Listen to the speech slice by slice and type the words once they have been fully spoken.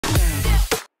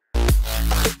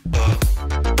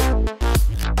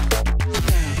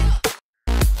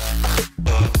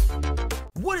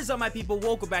my people?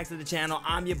 Welcome back to the channel.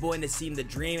 I'm your boy Nassim the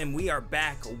Dream, and we are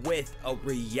back with a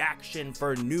reaction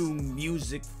for New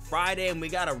Music Friday, and we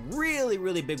got a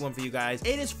really big one for you guys.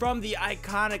 It is from the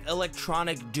iconic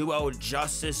electronic duo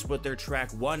Justice with their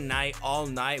track One Night All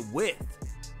Night with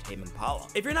Tame Impala.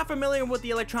 If you're not familiar with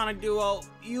the electronic duo,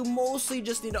 you mostly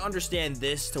just need to understand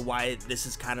this to why this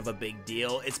is kind of a big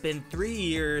deal. It's been 3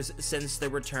 years since their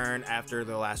return after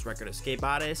their last record, Escape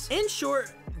Artist. In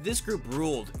short, this group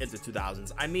ruled in the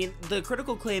 2000s. I mean, the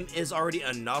critical acclaim is already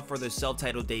enough for their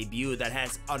self-titled debut that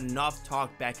has enough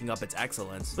talk backing up its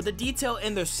excellence. But the detail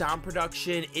in their sound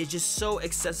production is just so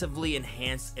excessively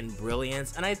enhanced and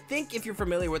brilliant. And I think if you're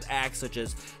familiar with acts such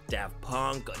as Daft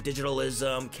Punk,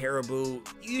 Digitalism, Caribou,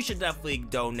 you should definitely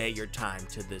donate your time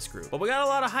to this group. But we got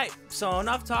a lot of hype, so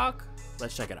enough talk,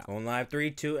 let's check it out. Going live, 3,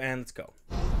 2, and let's go.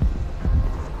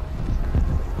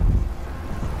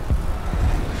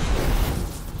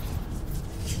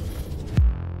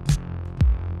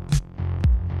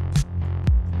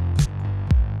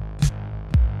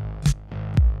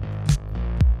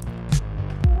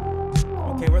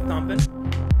 Okay, we're thumping,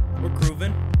 we're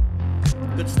grooving,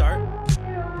 good start.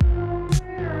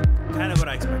 Kind of what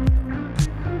I expected though.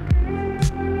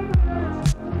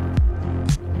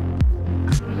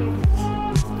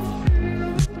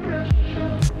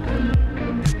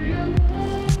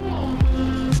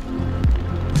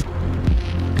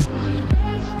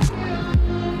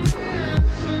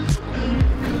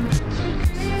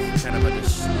 Kind of a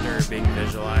disturbing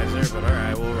visualizer, but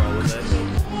alright, we'll roll with it.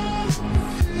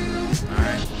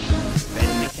 Alright.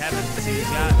 Benjamin Kevin, see what he's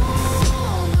got.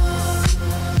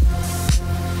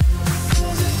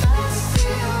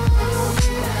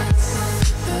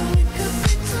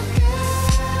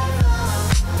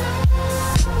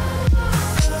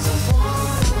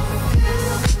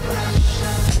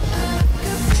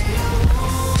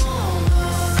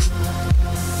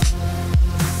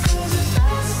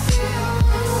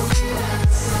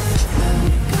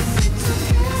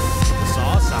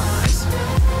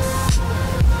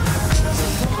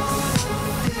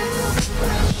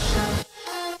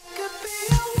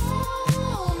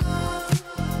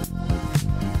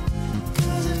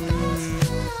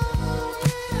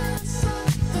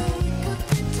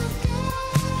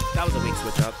 That was a weak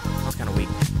switch up. That was kind of weak.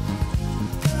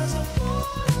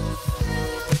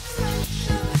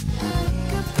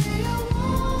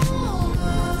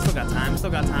 Still got time.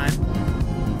 Still got time.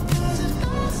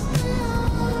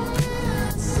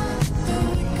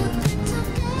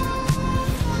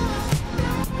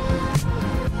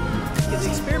 Yeah, the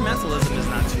experimentalism is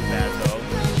not too bad though.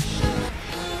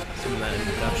 Some of that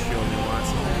industrial nuance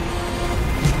in there.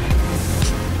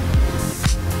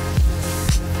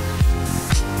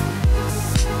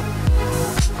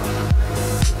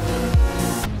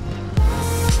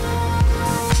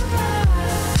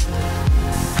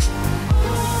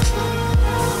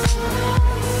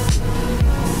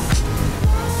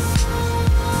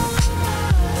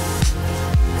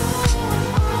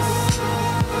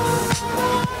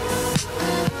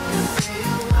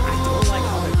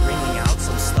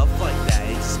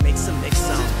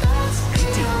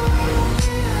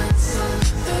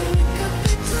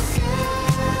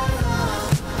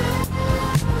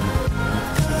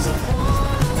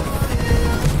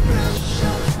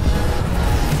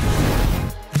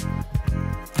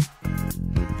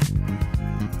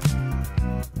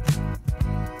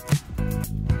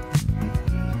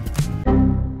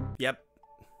 Yep,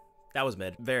 that was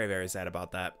mid. Very sad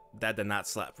about that. That did not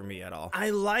slap for me at all. I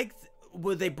liked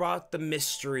where they brought the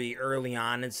mystery early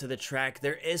on into the track.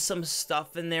 There is some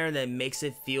stuff in there that makes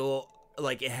it feel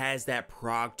like it has that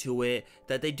prog to it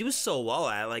that they do so well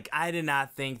at. Like, I did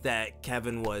not think that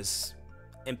Kevin was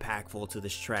impactful to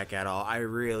this track at all. I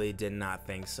really did not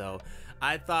think so.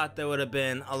 I thought there would have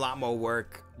been a lot more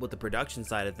work with the production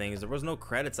side of things. There was no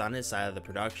credits on his side of the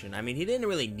production. I mean, he didn't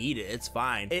really need it. It's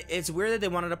fine. It's weird that they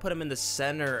wanted to put him in the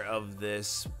center of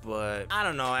this, but I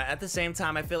don't know. At the same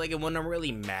time, I feel like it wouldn't have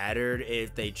really mattered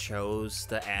if they chose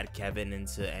to add Kevin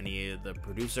into any of the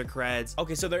producer creds.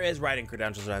 Okay, so there is writing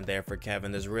credentials on there for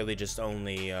Kevin. There's really just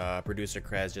only producer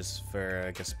creds just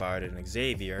for Gaspard and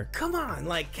Xavier. Come on,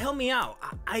 like, help me out.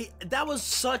 That was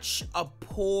such a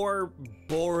poor,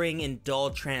 boring, and dull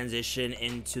transition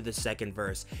into the second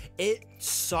verse. It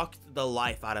sucked the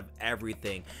life out of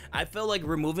everything. I felt like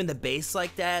removing the bass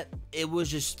like that, it was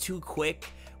just too quick,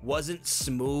 wasn't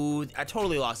smooth. I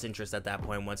totally lost interest at that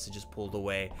point once it just pulled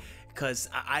away, because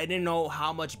I didn't know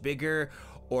how much bigger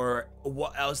or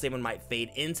what else they might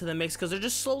fade into the mix, because they're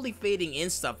just slowly fading in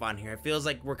stuff on here. It feels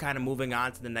like we're kind of moving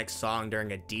on to the next song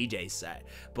during a DJ set.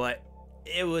 But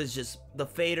it was just, the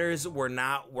faders were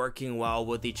not working well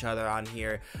with each other on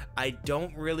here. I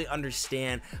don't really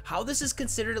understand how this is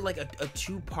considered like a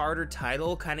two-parter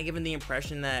title, kind of giving the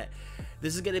impression that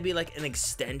this is gonna be like an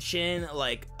extension,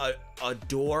 like a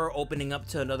door opening up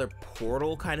to another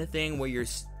portal kind of thing, where you're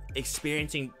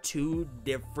experiencing two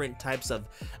different types of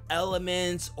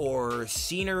elements or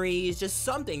sceneries, just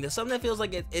something that feels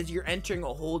like you're entering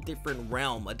a whole different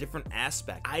realm, a different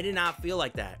aspect. I did not feel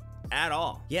like that at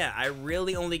all. Yeah, I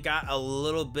really only got a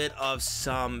little bit of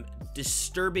some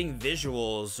disturbing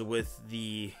visuals with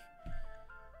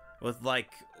like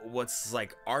what's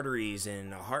like arteries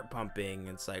and heart pumping.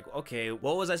 It's like, okay,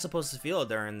 what was I supposed to feel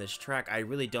during this track? I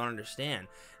really don't understand.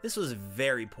 This was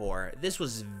very poor. This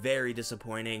was very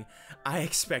disappointing. I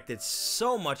expected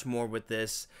so much more with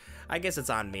this. I guess it's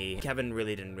on me. Kevin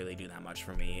didn't really do that much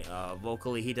for me.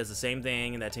 Vocally, he does the same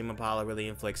thing that Tame Impala really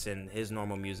inflicts in his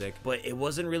normal music, but it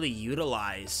wasn't really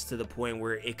utilized to the point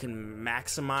where it can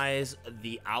maximize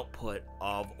the output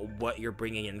of what you're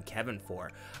bringing in Kevin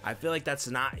for. I feel like that's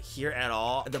not here at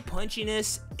all. The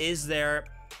punchiness is there.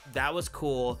 That was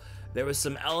cool. There was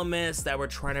some elements that were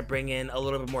trying to bring in a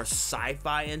little bit more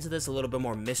sci-fi into this, a little bit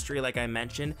more mystery, like I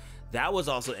mentioned. That was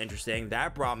also interesting.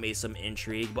 That brought me some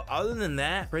intrigue, but other than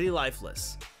that, pretty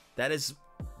lifeless. That is,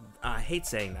 I hate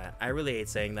saying that. I really hate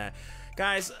saying that.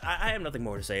 Guys, I have nothing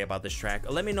more to say about this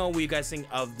track. Let me know what you guys think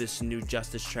of this new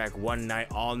Justice track, One Night,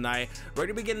 All Night. We're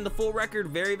gonna be getting the full record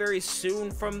very, very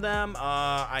soon from them.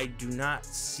 I do not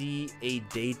see a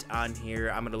date on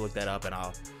here. I'm gonna look that up and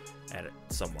I'll add it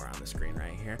somewhere on the screen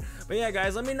right here. But yeah,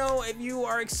 guys, let me know if you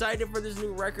are excited for this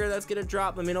new record that's gonna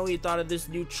drop. Let me know what you thought of this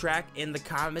new track in the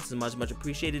comments. It's much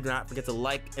appreciated. Do not forget to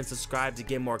like and subscribe to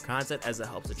get more content, as it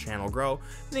helps the channel grow.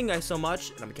 Thank you guys so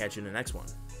much, and I'm gonna catch you in the next one.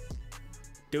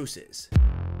 Deuces.